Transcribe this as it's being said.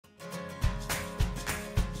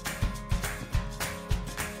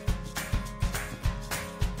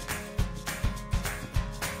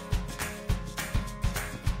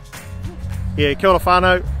Yeah, kia ora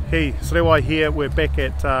whānau. Hey, Srewai here. We're back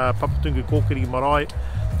at Papatungu Kōkiri Marae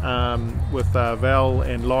with Val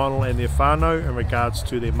and Lionel and their whānau in regards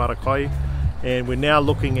to their marae. And we're now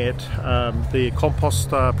looking at the compost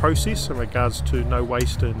process in regards to no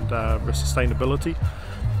waste and sustainability.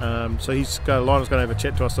 So Lionel's going to have a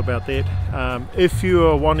chat to us about that. If you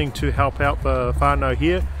are wanting to help out the whānau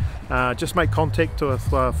here, just make contact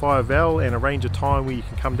with Whai Val and arrange a time where you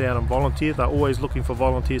can come down and volunteer. They're always looking for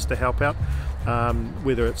volunteers to help out,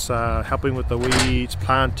 whether it's helping with the weeds,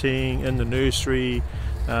 planting in the nursery.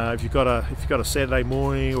 If you've got a Saturday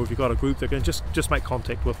morning, or if you've got a group, they can just make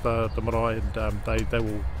contact with the marae, and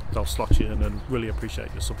they'll slot you in and really appreciate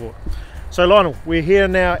your support. So Lionel, we're here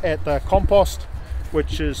now at the compost,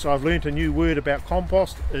 which is, I've learned a new word about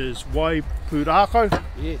compost, is Waipurakau.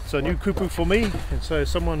 Yes. It's a new kupu for me, and so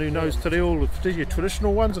someone who knows te reo, particularly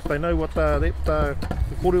traditional ones, if they know what the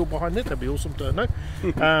kōrero behind that, that'd be awesome to know.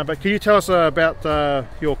 But can you tell us about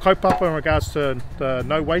your kaupapa in regards to the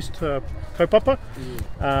no waste kaupapa,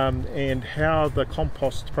 and how the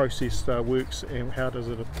compost process works, and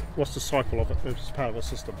what's the cycle of it as part of a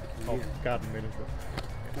system of garden management?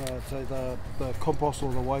 So the compost,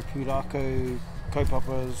 or the Waipurakau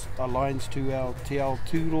kaupapa, aligns to our Te Ao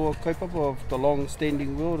Turoa kaupapa of the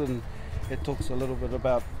long-standing world, and it talks a little bit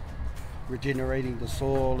about regenerating the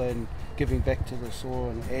soil and giving back to the soil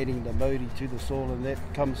and adding the mauri to the soil, and that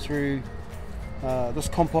comes through this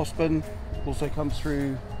compost bin. Also comes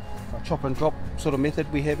through a chop and drop sort of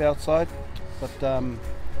method we have outside, but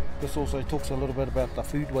this also talks a little bit about the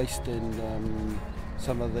food waste and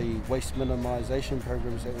some of the waste minimisation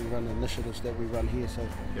programs that we run, initiatives that we run here. So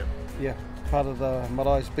yeah, part of the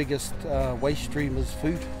marae's biggest waste stream is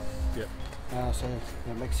food. So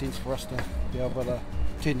it makes sense for us to be able to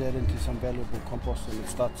turn that into some valuable compost, and it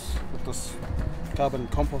starts with this carbon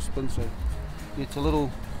compost bin. So it's a little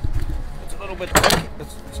bit funky.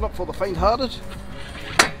 It's not for the faint-hearted.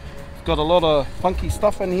 It's got a lot of funky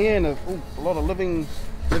stuff in here, and a lot of living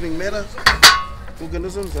matter,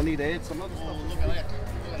 organisms. I need to add some other stuff. Look at that.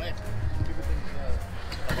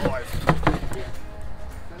 Everything's alive.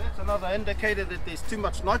 So that's another indicator that there's too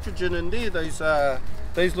much nitrogen in there,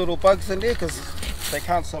 those little bugs in there, because they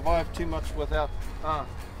can't survive too much without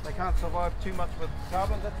they can't survive too much with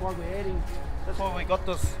carbon. That's why we got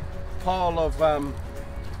this pile of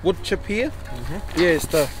wood chip here. Yes,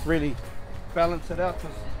 to really balance it out,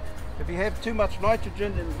 because if you have too much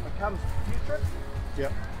nitrogen, then it becomes putrid.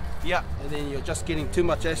 Yeah, and then you're just getting too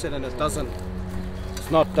much acid, and it's not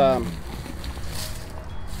what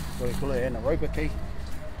do you call it, anaerobic.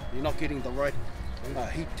 You're not getting the right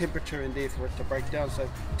heat temperature in there for it to break down. So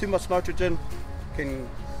too much nitrogen can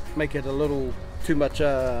make it a little too much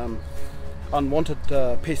unwanted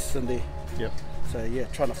pests in there. So yeah,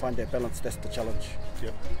 trying to find that balance, that's the challenge.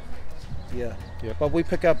 But we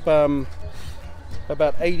pick up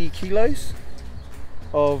about 80 kilos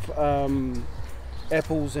of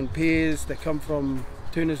apples and pears that come from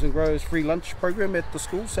Turners and Growers free lunch program at the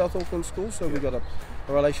school, South Auckland School. So we've got a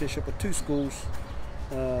relationship with two schools,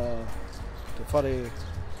 Te Whare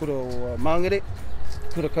Kura o Mangere,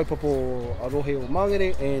 Kura Kaupapa o Arohe o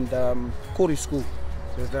Mangere, and Kore School,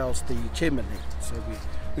 where Val's the chairman there. So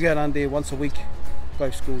we go down there once a week,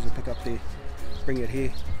 both schools, and pick up there, bring it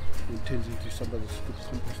here, and it turns into some of this good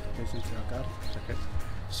compost that goes into our garden. Okay.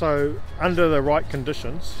 So under the right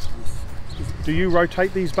conditions, do you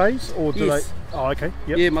rotate these bays, or do they? Oh, okay.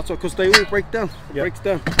 Yeah, matua, because they all break down. It breaks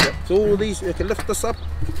down. So all of these, you can lift this up.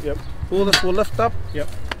 All this will lift up. And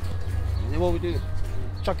then what we do,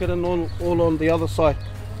 chuck it in all on the other side,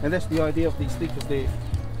 and that's the idea of these stickers.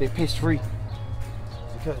 They're pest free,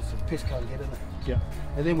 because the pests can't get in it.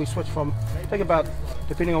 And then we switch from, think about,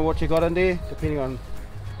 depending on what you got in there, depending on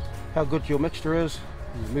how good your mixture is,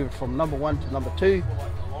 you move it from number 1 to number 2.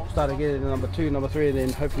 Start again at number 2, number 3, and then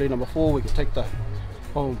hopefully number 4 we can take the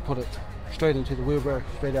home and put it straight into the wheelbarrow,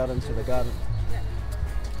 straight out into the garden.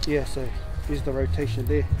 So here's the rotation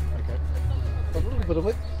there. A little bit of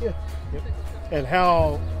it, And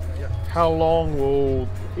how long will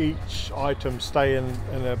each item stay in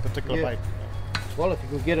a particular bay? Well, if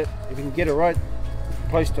you can get it right,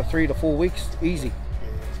 close to 3 to 4 weeks, easy.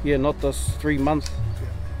 Not this 3 month,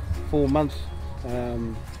 4 month.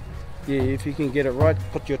 If you can get it right,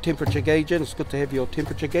 put your temperature gauge in. It's good to have your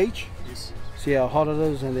temperature gauge. See how hot it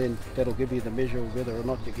is, and then that'll give you the measure of whether or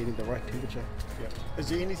not you're getting the right temperature. Is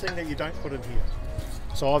there anything that you don't put in here?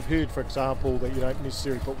 So I've heard, for example, that you don't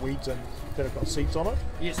necessarily put weeds in that have got seeds on it.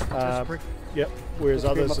 That's correct. Whereas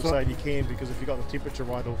others have said you can, because if you've got the temperature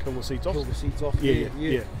right, it'll kill the seeds off.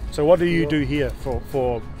 Yeah. So what do you do here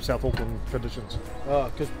for South Auckland conditions?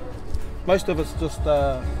 Because most of it's just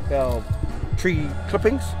our tree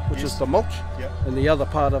clippings, which is the mulch, and the other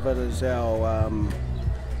part of it is our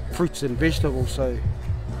fruits and vegetables. So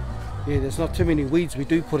yeah, there's not too many weeds we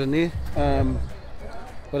do put in there,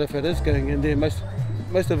 but if it is going in there, most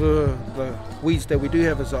of the weeds that we do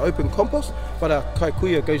have is an open compost, but our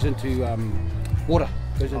kaikuia goes into water,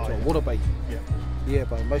 goes into a water bay. Yeah,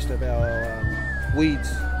 but most of our weeds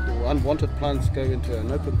or unwanted plants go into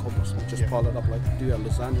an open compost. We just pile it up like we do our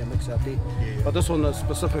lasagna mix out there. But this one is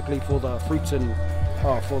specifically for the fruits and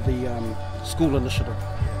for the school initiative.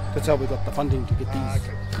 That's how we got the funding to get these.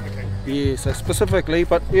 Yeah, so specifically,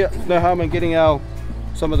 but yeah, no harm in getting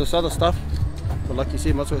some of this other stuff. But like you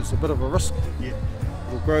said, it's a bit of a risk.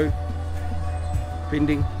 It'll grow,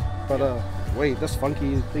 pending. But wait, this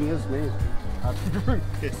funky thing is, man.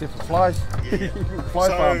 Except for flies. Fly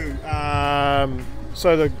farm.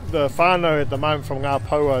 So the whānau at the moment from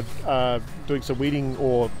Ngā are doing some weeding,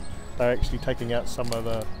 or they're actually taking out some of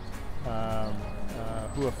the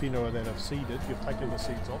hua whenua that have seeded. You've taken the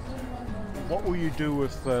seeds off. What will you do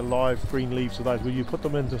with the live green leaves of those? Will you put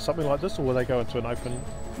them into something like this, or will they go into an open?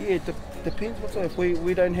 Yeah, it depends. If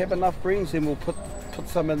we don't have enough greens, then we'll put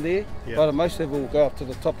some in there. But most of it will go up to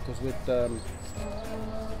the top because with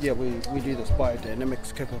we do this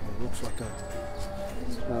biodynamics caupapa. It looks like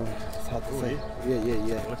it's hard to say.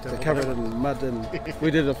 Yeah. They're covered in mud, and we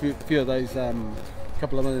did a few of those.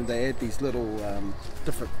 Couple of them, they add these little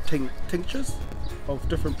different tinctures of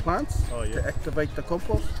different plants to activate the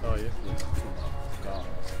compost.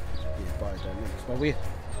 Biodynamics. But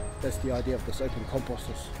that's the idea of this open compost,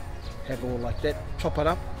 is have all like that, chop it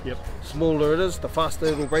up. Smaller it is, the faster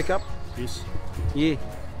it'll break up. Yeah,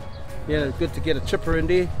 good to get a chipper in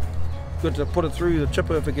there. Good to put it through the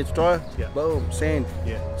chipper if it gets dry. Boom, sand.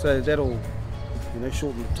 So that'll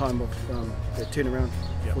shorten the time of the turnaround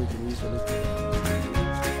before you can use it.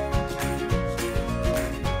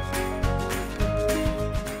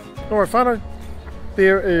 Alright whānau,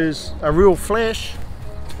 there is a real flash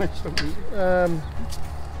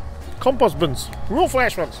compost bins, real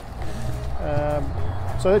flash ones.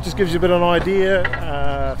 So that just gives you a bit of an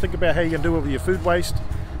idea. Think about how you can do it with your food waste,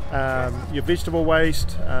 your vegetable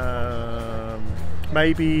waste,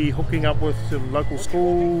 maybe hooking up with some local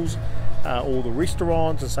schools or the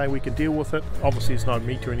restaurants and say we can deal with it. Obviously it's not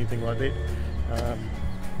meat or anything like that.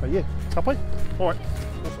 But yeah, ka pai. Alright.